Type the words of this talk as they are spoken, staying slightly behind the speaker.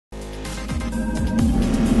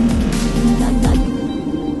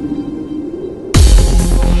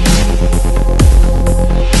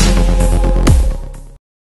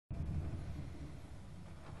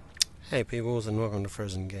Hey peoples, and welcome to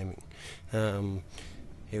Phrozen Gaming.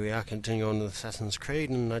 Here we are continuing on with Assassin's Creed,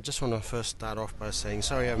 and I just want to first start off by saying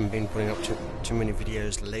sorry I haven't been putting up too many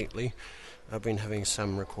videos lately. I've been having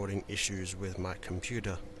some recording issues with my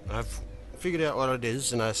computer. I've figured out what it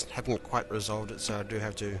is, and I haven't quite resolved it, so I do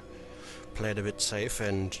have to play it a bit safe,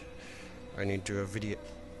 and I only do a video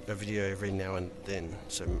every now and then,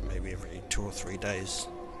 so maybe every 2 or 3 days.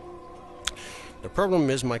 The problem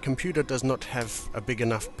is my computer does not have a big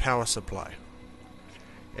enough power supply,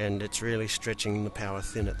 and it's really stretching the power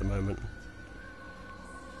thin at the moment.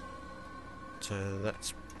 So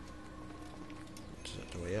that's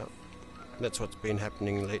the way out. That's what's been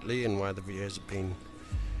happening lately and why the videos have been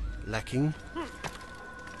lacking.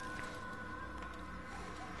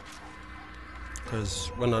 Because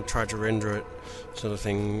when I try to render it, sort of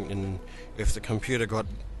thing, and if the computer got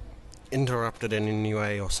interrupted in any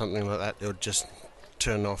way or something like that, it would just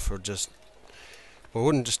turn off, or it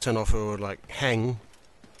wouldn't just turn off, it would like hang,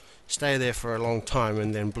 stay there for a long time,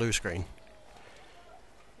 and then blue screen.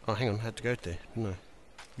 Oh, hang on, I had to go there, didn't I?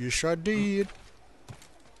 Yes, I did.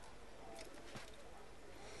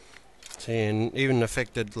 See, and even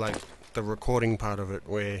affected like the recording part of it,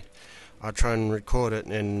 where I try and record it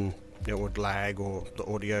and it would lag, or the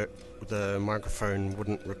audio, the microphone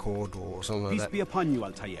wouldn't record, or something like that. Peace be upon you,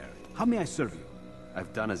 Altair. How may I serve you?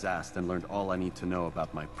 I've done as asked and learned all I need to know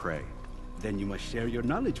about my prey. Then you must share your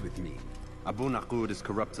knowledge with me. Abu Naqud is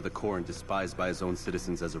corrupt to the core and despised by his own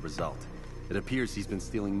citizens as a result. It appears he's been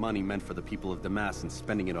stealing money meant for the people of Damas and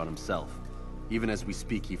spending it on himself. Even as we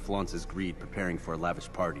speak, he flaunts his greed, preparing for a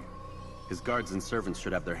lavish party. His guards and servants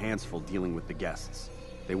should have their hands full dealing with the guests.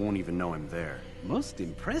 They won't even know him there. Most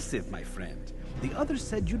impressive, my friend. The others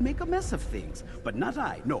said you'd make a mess of things, but not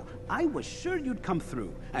I. No, I was sure you'd come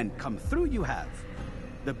through, and come through you have.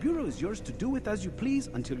 The Bureau is yours to do with as you please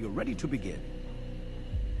until you're ready to begin.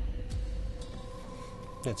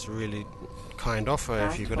 That's a really kind offer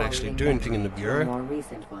if you could actually do anything in the Bureau. More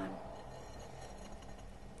recent one.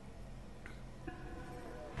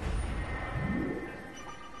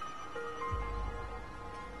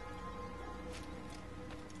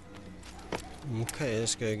 Okay,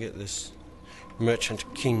 let's go get this Merchant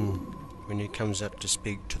King when he comes up to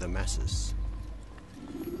speak to the masses.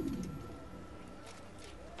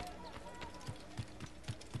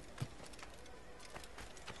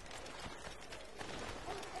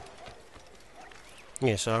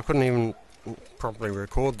 Yeah, so I couldn't even properly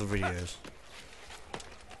record the videos.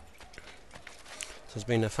 So it's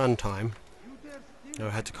been a fun time. I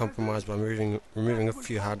had to compromise by removing a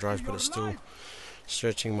few hard drives, but it's still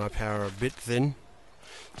stretching my power a bit thin.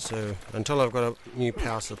 So until I've got a new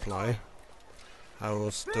power supply, I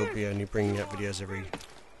will still be only bringing out videos every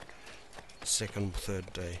second or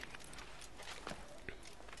third day.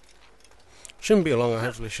 Shouldn't be long. I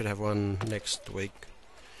hopefully should have one next week,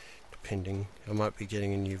 depending. I might be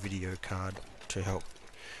getting a new video card to help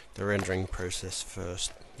the rendering process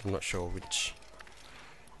first. I'm not sure which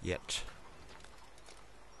yet.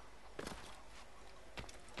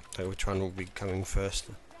 So which one will be coming first?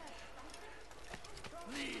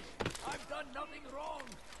 I've done nothing wrong.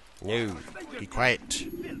 No, be quiet.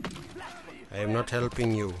 I am not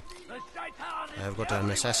helping you. I have got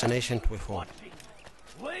an assassination to perform.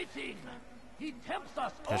 Waiting. He tempts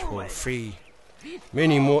us That will always. free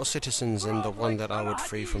many more citizens than the one that I would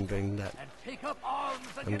free from doing that. And take up arms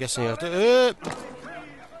I'm against guessing our after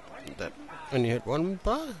that only hit one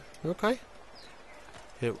bar. Okay.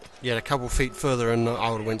 Yeah, a couple feet further and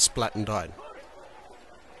I would have went splat and died.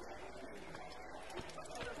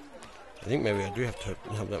 I think maybe I do have to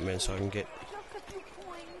help that man so I can get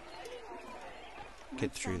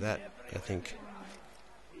through that, I think.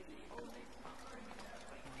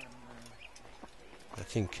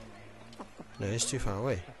 No, it's too far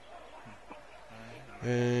away.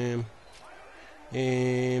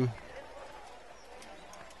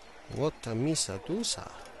 What a misa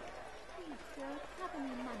tusa.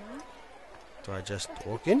 Do I just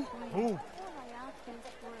walk in?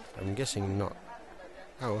 I'm guessing not.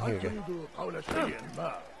 Oh, here we go.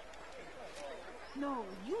 No,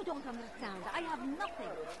 you don't understand. I have nothing.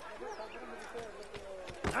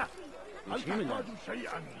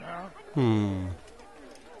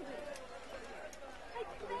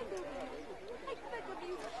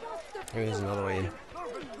 Here's another way in.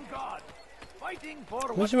 fighting for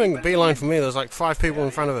Why is she making a beeline for me? There's like 5 people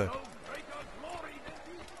in front of her.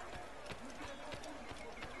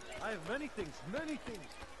 I have many things, too many things.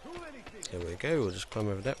 There we go, we'll just climb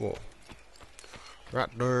over that wall. Right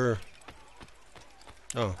there.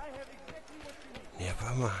 Oh.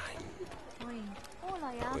 Never mind. Fine. All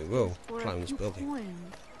I But we ask will is for a climb this few building.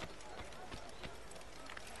 coins.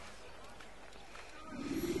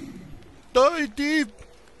 Die deep!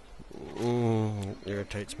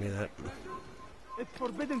 Irritates me that. It's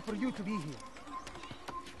forbidden for you to be here.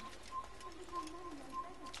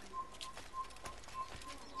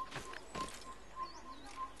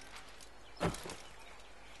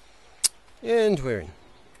 And we're in.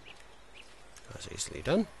 That's easily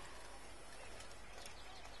done.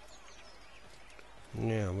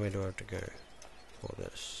 Now, where do I have to go for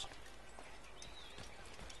this?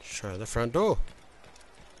 Show the front door.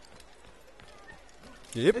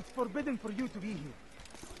 Yep. It's forbidden for you to be here.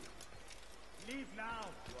 Leave now.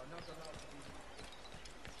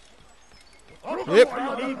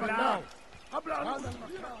 Yep. Leave now.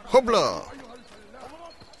 Hobla!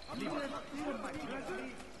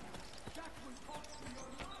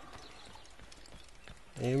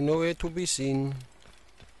 I am nowhere to be seen.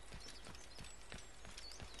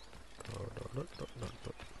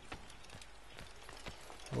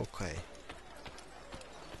 Okay.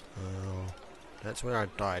 That's where I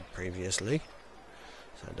died previously.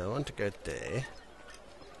 So I don't want to go there.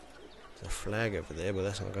 There's a flag over there, but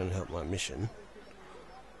that's not going to help my mission.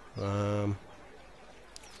 Suppose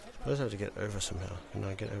I have to get over somehow. Can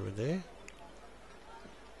I get over there?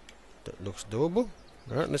 That looks doable.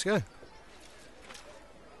 Alright, let's go.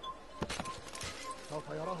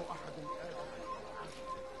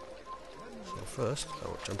 So first, I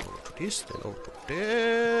will jump over to this, then over to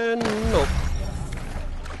there. Nope.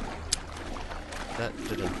 That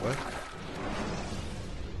didn't work.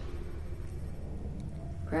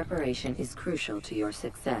 Preparation is crucial to your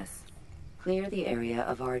success. Clear the area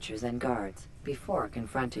of archers and guards before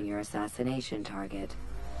confronting your assassination target.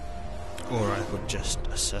 Or I could just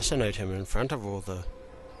assassinate him in front of all the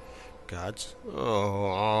guards.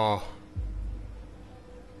 Oh.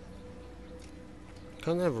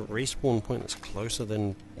 Can't they have a respawn point that's closer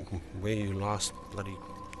than where you last bloody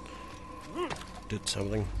did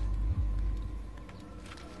something?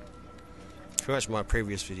 If you watched my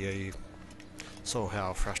previous video, you saw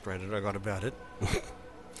how frustrated I got about it.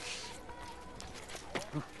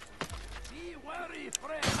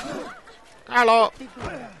 Hello!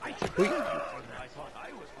 Wait.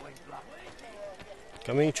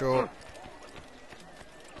 Coming short.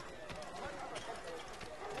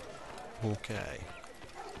 Okay.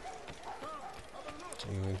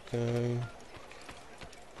 Here we go.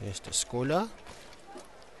 There's the scholar.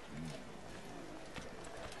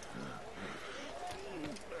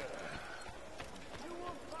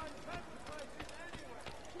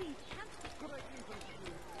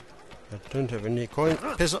 I don't have any coin.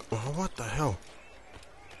 Piss up. Oh, what the hell?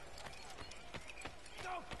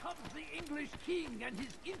 Now comes the English king and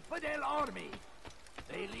his infidel army.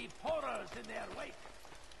 They leave horrors in their wake.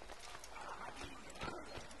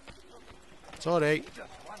 Sorry. Just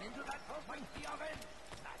run into that phrosty oven.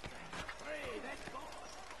 Pray that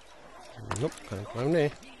God. Nope, can't climb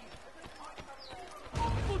there.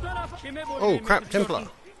 Oh, crap, Templar.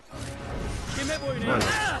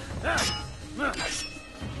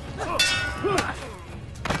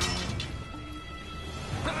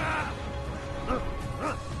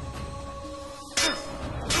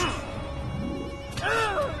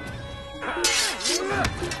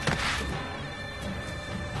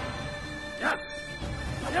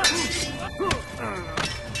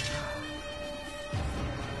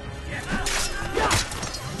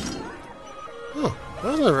 Oh, that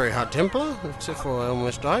wasn't a very hard Templar, except for I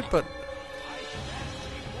almost died, but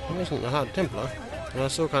it wasn't a hard Templar. And I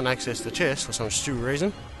still can't access the chest for some stupid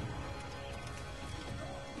reason.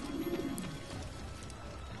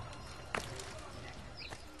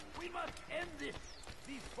 We must end this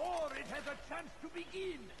before it has a chance to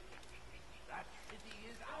begin. That city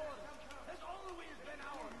is ours, has always been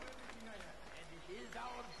ours. And it is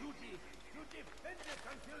our duty to defend it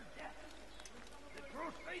until death. The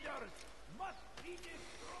Crusaders must be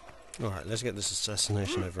destroyed. Alright, let's get this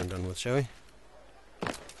assassination over and done with, shall we?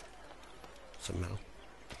 Somehow.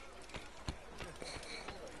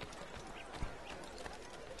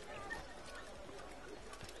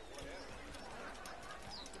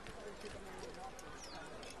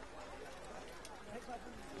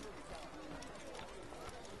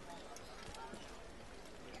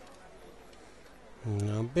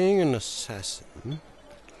 Now, being an assassin,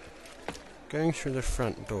 going through the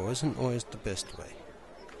front door isn't always the best way.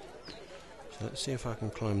 So let's see if I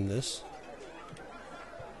can climb this.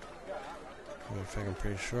 In fact, I'm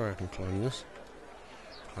pretty sure I can climb this.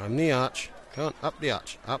 Climb the arch. Come on, up the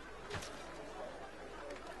arch. Up.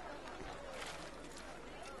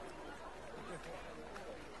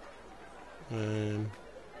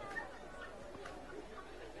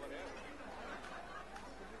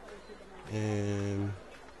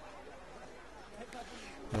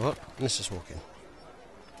 know what? Let's just walk in.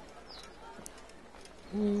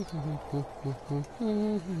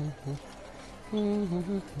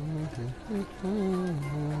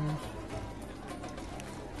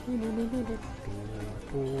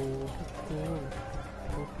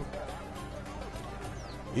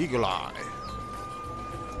 Eagle Eye.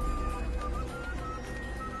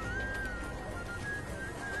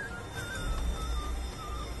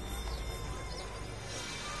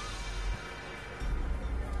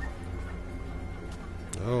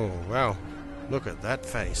 Oh, wow. Look at that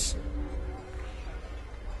face.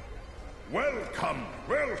 Welcome,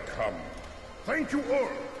 welcome. Thank you all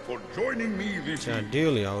for joining me this So evening.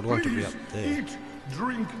 ideally, I would want to be up Please there. eat,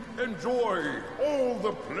 drink, enjoy all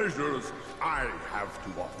the pleasures I have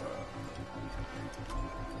to offer.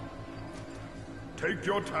 Take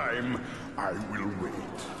your time. I will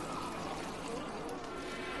wait.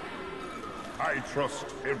 I trust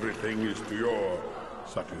everything is to your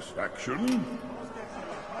satisfaction.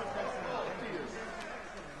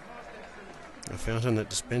 A fountain that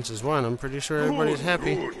dispenses wine. I'm pretty sure everybody's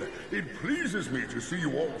happy. Good. It pleases me to see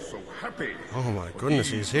you all so happy. Oh my goodness,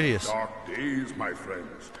 These he's hideous. Dark days, my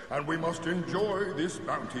friends, and we must enjoy this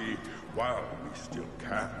bounty while we still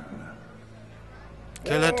can.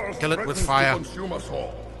 Kill it with Wars fire. threaten to consume us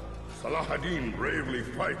all. Salah-ad-Din bravely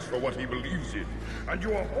fights for what he believes in, and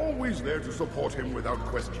you are always there to support him without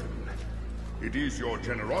question. It is your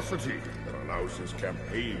generosity that allows his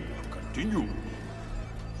campaign to continue.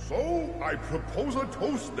 So, I propose a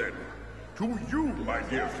toast then, to you, my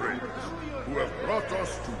dear friends, who have brought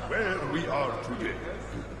us to where we are today.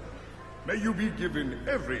 May you be given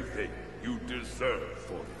everything you deserve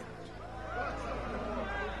for it.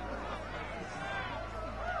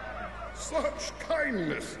 Such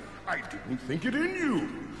kindness! I didn't think it in you.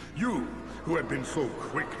 You, who have been so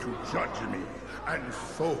quick to judge me, and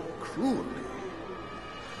so cruelly.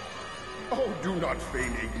 Oh, do not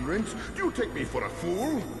feign ignorance. Do you take me for a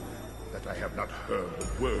fool? That I have not heard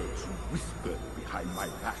the words you whispered behind my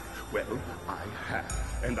back. Well, I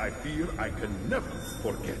have, and I fear I can never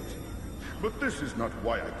forget. But this is not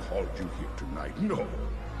why I called you here tonight, no.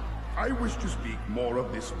 I wish to speak more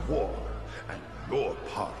of this war, and your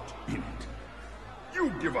part in it.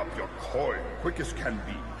 You give up your coin quick as can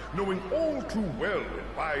be, knowing all too well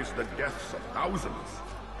it buys the deaths of thousands.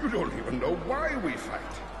 You don't even know why we fight.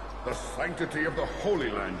 The sanctity of the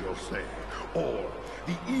Holy Land, you'll say, or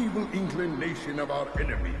the evil inclination of our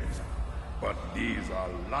enemies. But these are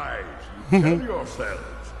lies you tell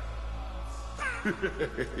yourselves.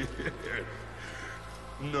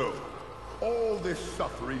 No, all this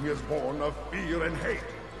suffering is born of fear and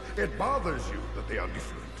hate. It bothers you that they are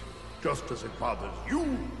different, just as it bothers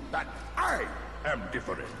you that I am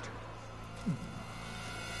different.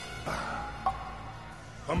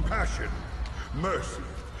 Compassion, mercy,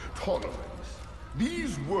 tolerance.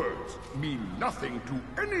 These words mean nothing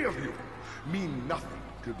to any of you. Mean nothing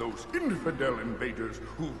to those infidel invaders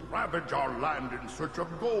who ravage our land in search of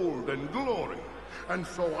gold and glory. And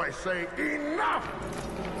so I say, enough!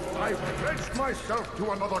 I've pledged myself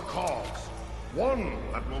to another cause. One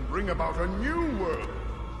that will bring about a new world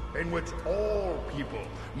in which all people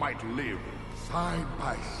might live side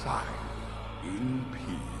by side in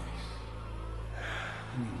peace.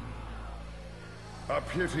 A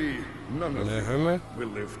pity none of you will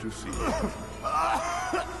live to see.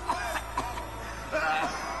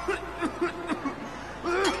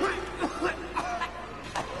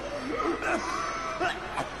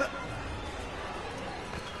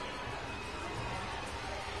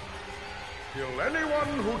 Kill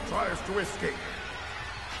anyone who tries to escape.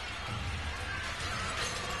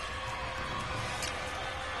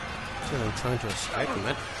 So I'm trying to escape from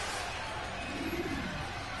it.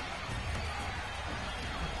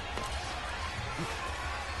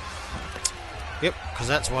 Yep, because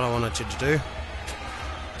that's what I wanted you to do.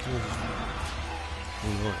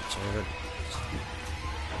 Right, so I got...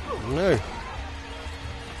 No.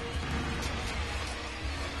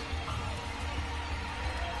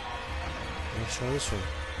 Let's try this one.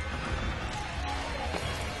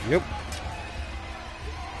 Yep.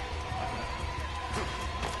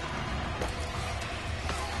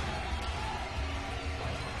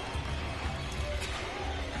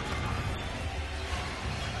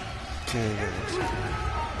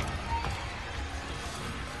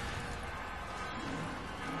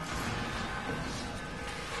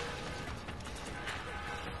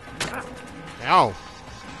 Ow!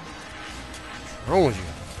 What's wrong with you?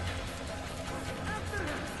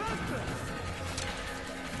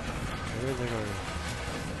 Where are they going?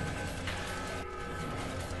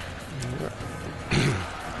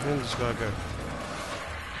 Where did this guy go?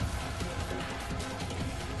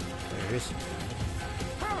 he is.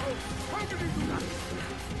 How did he do that?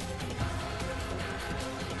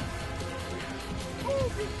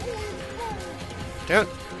 Down.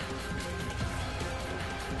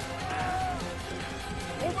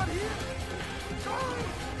 Over here! God,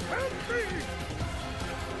 help me!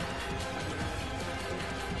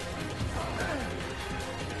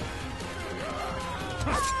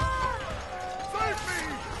 Save me!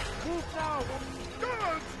 Move now!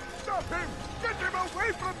 Guards! Stop him! Get him away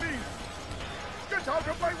from me! Get out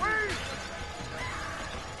of my way!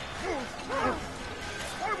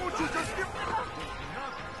 Why won't you just give...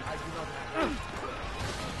 I do not have...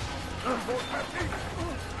 You won't have me!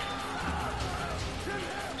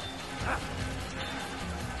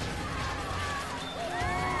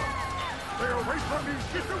 Stay away from me!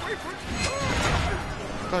 Get away from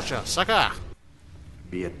me! Gotcha, sucker!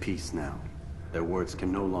 Be at peace now. Their words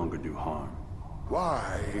can no longer do harm.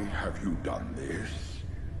 Why have you done this?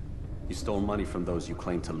 You stole money from those you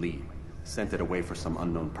claim to lead, sent it away for some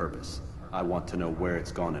unknown purpose. I want to know where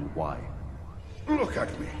it's gone and why. Look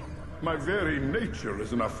at me. My very nature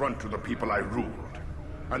is an affront to the people I ruled.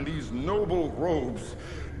 And these noble robes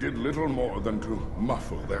did little more than to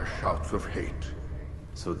muffle their shouts of hate.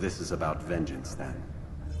 So this is about vengeance, then?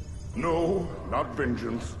 No, not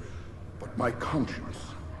vengeance, but my conscience.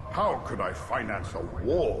 How could I finance a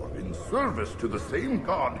war in service to the same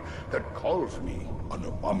god that calls me an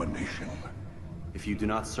abomination? If you do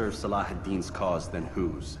not serve Salah ad-Din's cause, then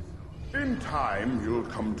whose? In time, you'll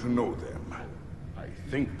come to know them. I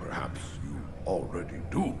think perhaps you already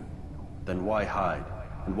do. Then why hide?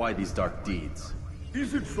 And why these dark deeds?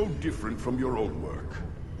 Is it so different from your own work?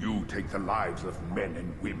 You take the lives of men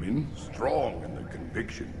and women, strong in the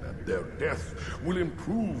conviction that their death will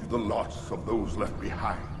improve the lots of those left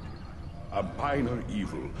behind. A minor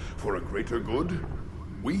evil for a greater good?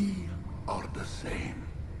 We are the same.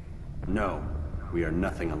 No, we are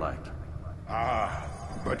nothing alike. Ah,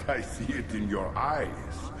 but I see it in your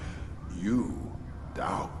eyes. You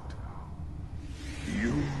doubt.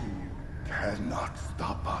 You cannot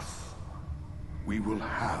stop us. We will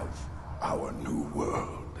have our new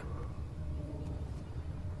world.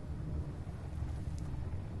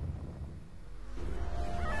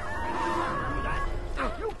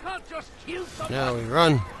 You can't just kill someone. Now we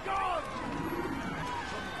run.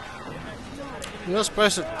 You're not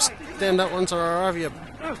supposed to stand up once I arrive here.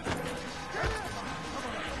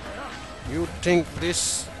 You think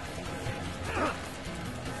this...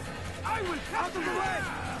 I will out of the way.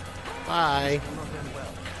 Bye.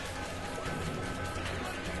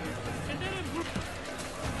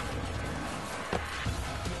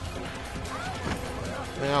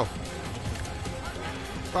 Now.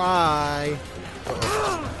 Bye.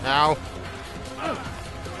 Uh-oh. Ow.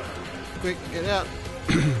 Quick, get out.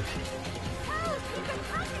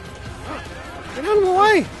 Get out of my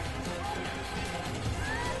way.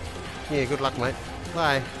 Yeah, good luck, mate.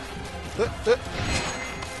 Bye.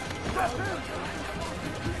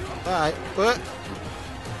 Bye.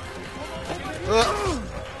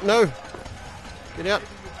 No. Get out.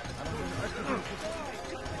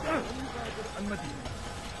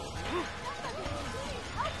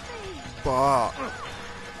 Bah.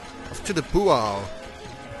 Off to the poo-ow.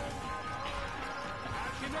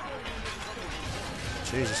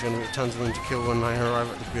 Jeez, there's going to be tons of them to kill when I arrive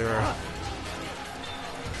at the bureau.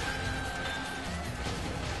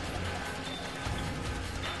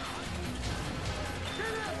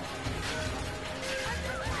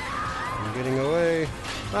 I'm getting away.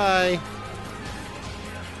 Bye.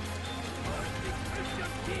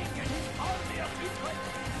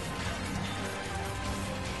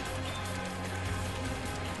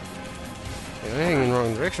 I'm heading in the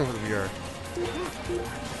wrong direction for the bureau.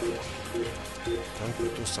 Time to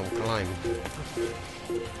do some climbing.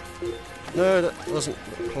 No, that wasn't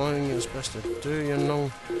the climbing you were supposed to do, you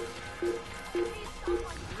know.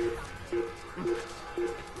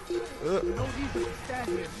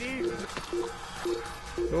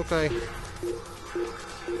 Okay.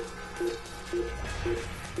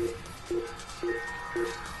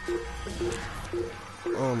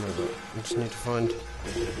 Oh my god, I just need to find...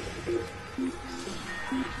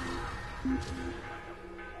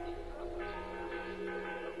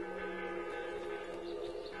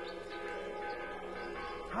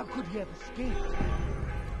 How could he have escaped?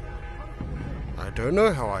 I don't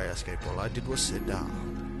know how I escaped. All I did was sit down.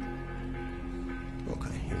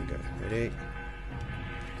 Okay, here we go. Ready?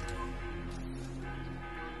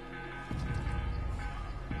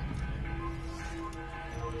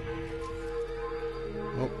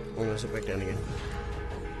 Oh, I'm gonna sit back down again.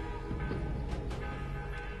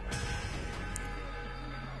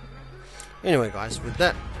 Anyway, guys, with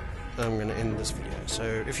that, I'm going to end this video. So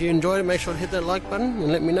if you enjoyed it, make sure to hit that like button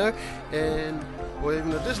and let me know, and or even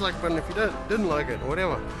the dislike button if you didn't like it or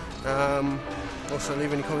whatever. Also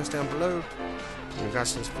leave any comments down below in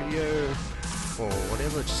regards to this video or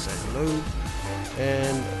whatever, just say hello,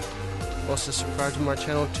 and also subscribe to my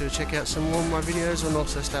channel to check out some more of my videos, and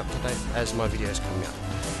also stay up to date as my videos come out.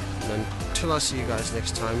 And until I see you guys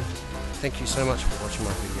next time, thank you so much for watching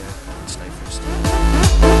my video, and stay frosty.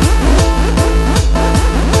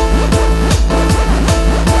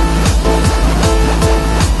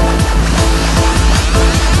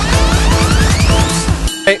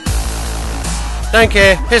 Hey, don't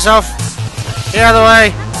care, piss off, get out of the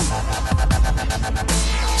way,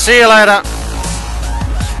 see you later,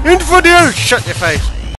 in video, shut your face.